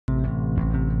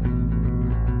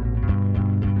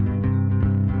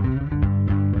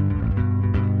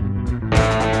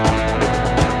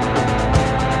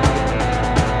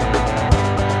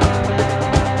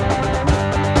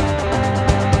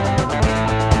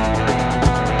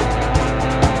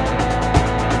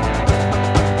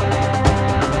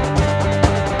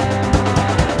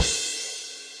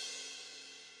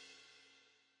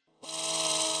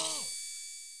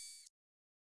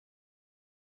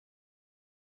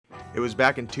It was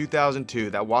back in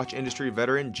 2002 that watch industry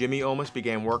veteran Jimmy Olmos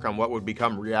began work on what would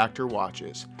become Reactor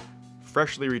watches.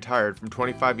 Freshly retired from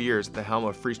 25 years at the helm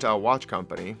of Freestyle Watch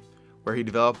Company, where he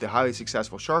developed the highly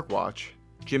successful Shark watch,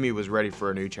 Jimmy was ready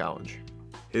for a new challenge.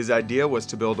 His idea was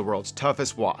to build the world's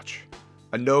toughest watch,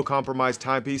 a no-compromise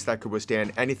timepiece that could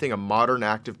withstand anything a modern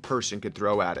active person could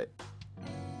throw at it.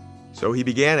 So he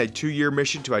began a 2-year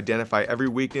mission to identify every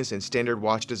weakness in standard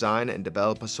watch design and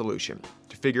develop a solution,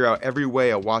 to figure out every way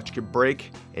a watch could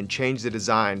break and change the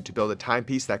design to build a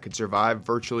timepiece that could survive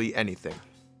virtually anything.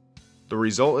 The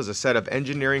result is a set of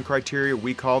engineering criteria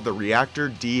we call the Reactor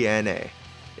DNA.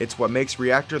 It's what makes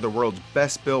Reactor the world's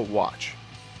best built watch,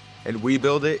 and we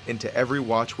build it into every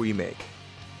watch we make.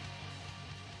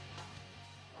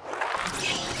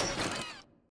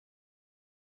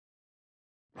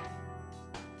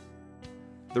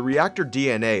 The Reactor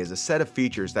DNA is a set of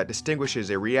features that distinguishes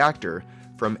a Reactor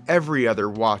from every other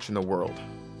watch in the world.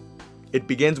 It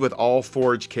begins with all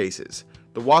forged cases.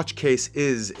 The watch case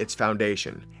is its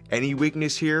foundation. Any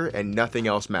weakness here and nothing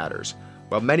else matters.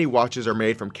 While many watches are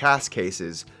made from cast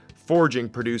cases, forging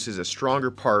produces a stronger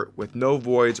part with no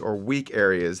voids or weak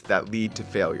areas that lead to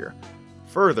failure.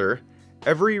 Further,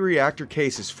 every Reactor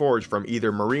case is forged from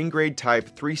either marine grade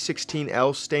type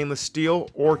 316L stainless steel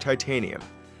or titanium.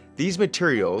 These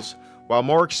materials, while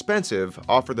more expensive,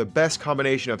 offer the best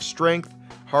combination of strength,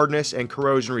 hardness, and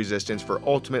corrosion resistance for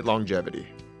ultimate longevity.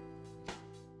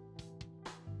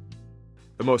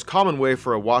 The most common way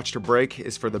for a watch to break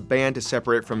is for the band to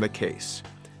separate from the case.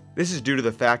 This is due to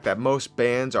the fact that most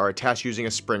bands are attached using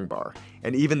a spring bar,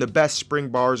 and even the best spring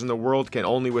bars in the world can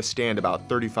only withstand about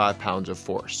 35 pounds of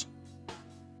force.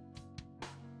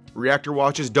 Reactor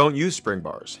watches don't use spring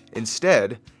bars.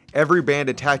 Instead, every band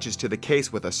attaches to the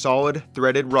case with a solid,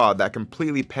 threaded rod that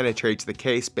completely penetrates the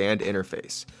case-band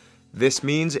interface. This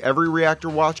means every Reactor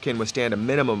watch can withstand a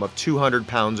minimum of 200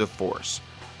 pounds of force.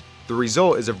 The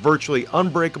result is a virtually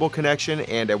unbreakable connection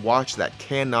and a watch that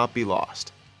cannot be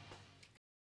lost.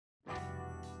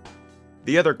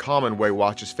 The other common way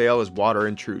watches fail is water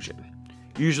intrusion,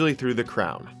 usually through the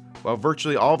crown. While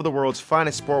virtually all of the world's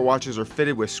finest sport watches are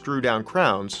fitted with screw-down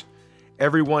crowns,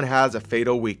 every one has a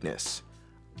fatal weakness.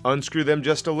 Unscrew them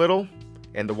just a little,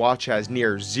 and the watch has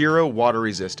near zero water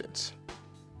resistance.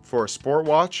 For a sport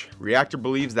watch, Reactor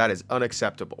believes that is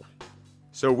unacceptable.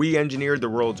 So we engineered the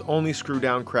world's only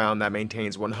screw-down crown that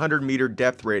maintains 100-meter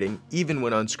depth rating even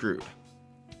when unscrewed.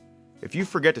 If you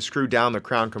forget to screw down the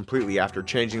crown completely after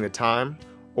changing the time,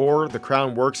 or the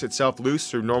crown works itself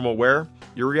loose through normal wear,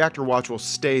 your Reactor watch will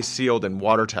stay sealed and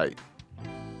watertight.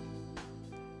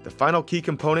 The final key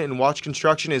component in watch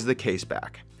construction is the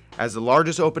caseback. As the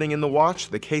largest opening in the watch,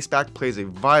 the caseback plays a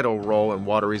vital role in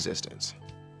water resistance.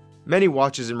 Many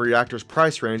watches in Reactor's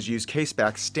price range use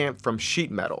casebacks stamped from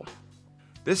sheet metal.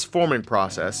 This forming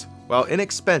process, while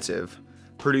inexpensive,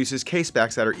 produces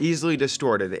casebacks that are easily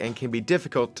distorted and can be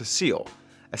difficult to seal,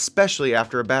 especially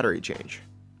after a battery change.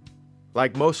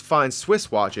 Like most fine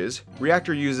Swiss watches,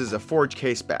 Reactor uses a forged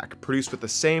caseback produced with the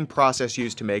same process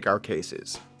used to make our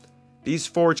cases. These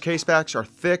forged casebacks are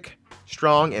thick,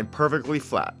 strong, and perfectly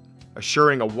flat,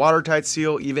 assuring a watertight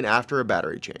seal even after a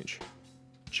battery change.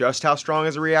 Just how strong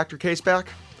is a Reactor caseback?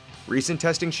 Recent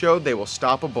testing showed they will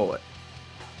stop a bullet.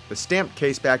 The stamped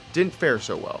caseback didn't fare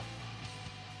so well.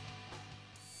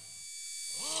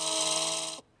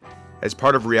 As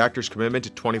part of Reactor's commitment to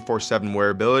 24/7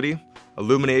 wearability,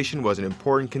 illumination was an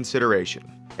important consideration,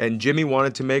 and Jimmy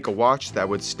wanted to make a watch that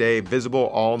would stay visible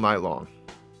all night long.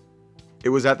 It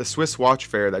was at the Swiss Watch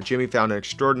Fair that Jimmy found an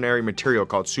extraordinary material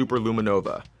called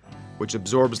superluminova, which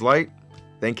absorbs light,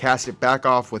 then casts it back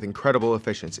off with incredible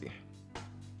efficiency.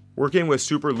 Working with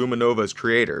superluminova's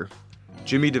creator,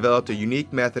 Jimmy developed a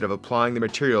unique method of applying the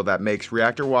material that makes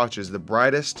Reactor watches the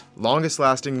brightest,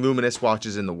 longest-lasting luminous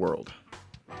watches in the world.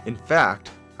 In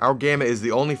fact, our Gamma is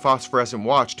the only phosphorescent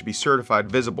watch to be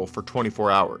certified visible for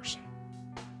 24 hours.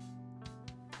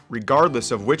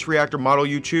 Regardless of which Reactor model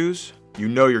you choose, you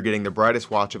know you're getting the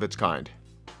brightest watch of its kind.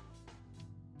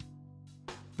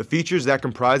 The features that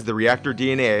comprise the Reactor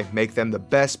DNA make them the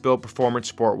best built performance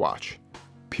sport watch.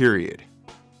 Period.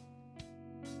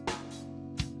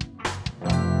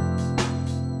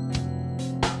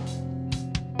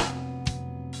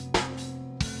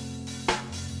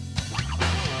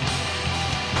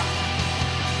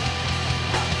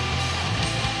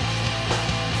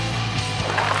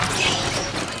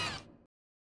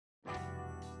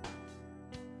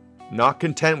 Not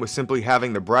content with simply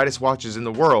having the brightest watches in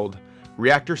the world,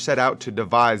 Reactor set out to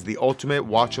devise the ultimate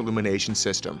watch illumination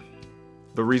system.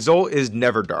 The result is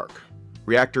Never Dark,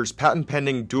 Reactor's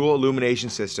patent-pending dual illumination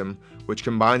system, which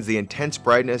combines the intense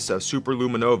brightness of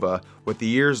superluminova with the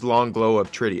years-long glow of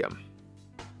tritium.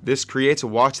 This creates a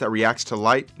watch that reacts to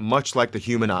light much like the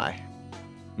human eye.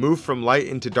 Move from light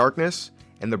into darkness,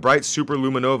 and the bright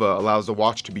superluminova allows the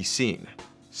watch to be seen.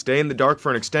 Stay in the dark for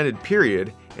an extended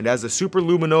period, and as the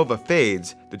superluminova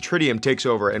fades, the tritium takes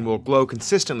over and will glow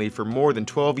consistently for more than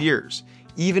 12 years,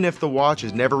 even if the watch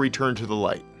is never returned to the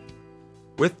light.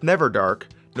 With Never Dark,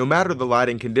 no matter the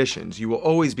lighting conditions, you will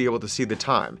always be able to see the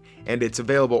time, and it's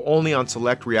available only on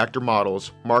select Reactor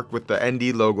models marked with the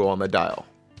ND logo on the dial.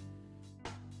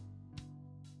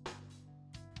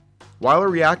 While a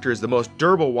Reactor is the most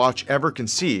durable watch ever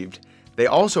conceived, they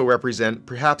also represent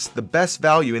perhaps the best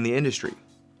value in the industry.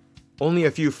 Only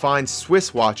a few fine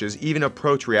Swiss watches even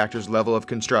approach Reactor's level of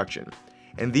construction,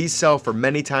 and these sell for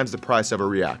many times the price of a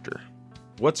Reactor.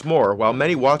 What's more, while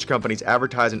many watch companies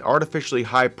advertise an artificially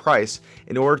high price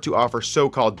in order to offer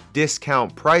so-called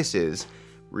discount prices,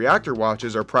 Reactor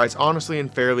watches are priced honestly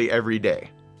and fairly every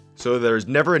day, so there's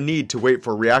never a need to wait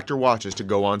for Reactor watches to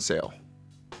go on sale.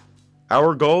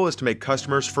 Our goal is to make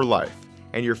customers for life,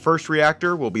 and your first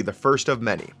Reactor will be the first of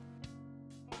many.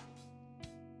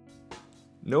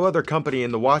 No other company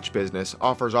in the watch business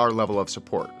offers our level of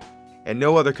support, and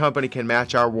no other company can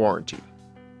match our warranty.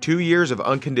 2 years of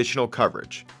unconditional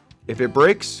coverage. If it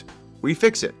breaks, we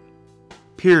fix it.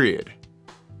 Period.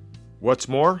 What's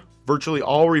more, virtually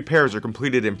all repairs are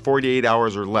completed in 48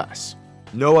 hours or less.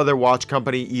 No other watch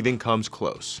company even comes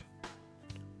close.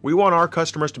 We want our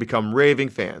customers to become raving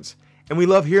fans, and we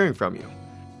love hearing from you.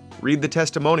 Read the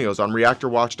testimonials on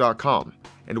reactorwatch.com,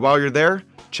 and while you're there,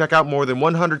 check out more than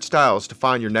 100 styles to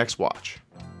find your next watch.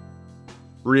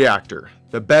 Reactor,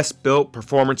 the best built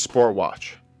performance sport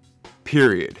watch.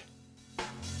 Period.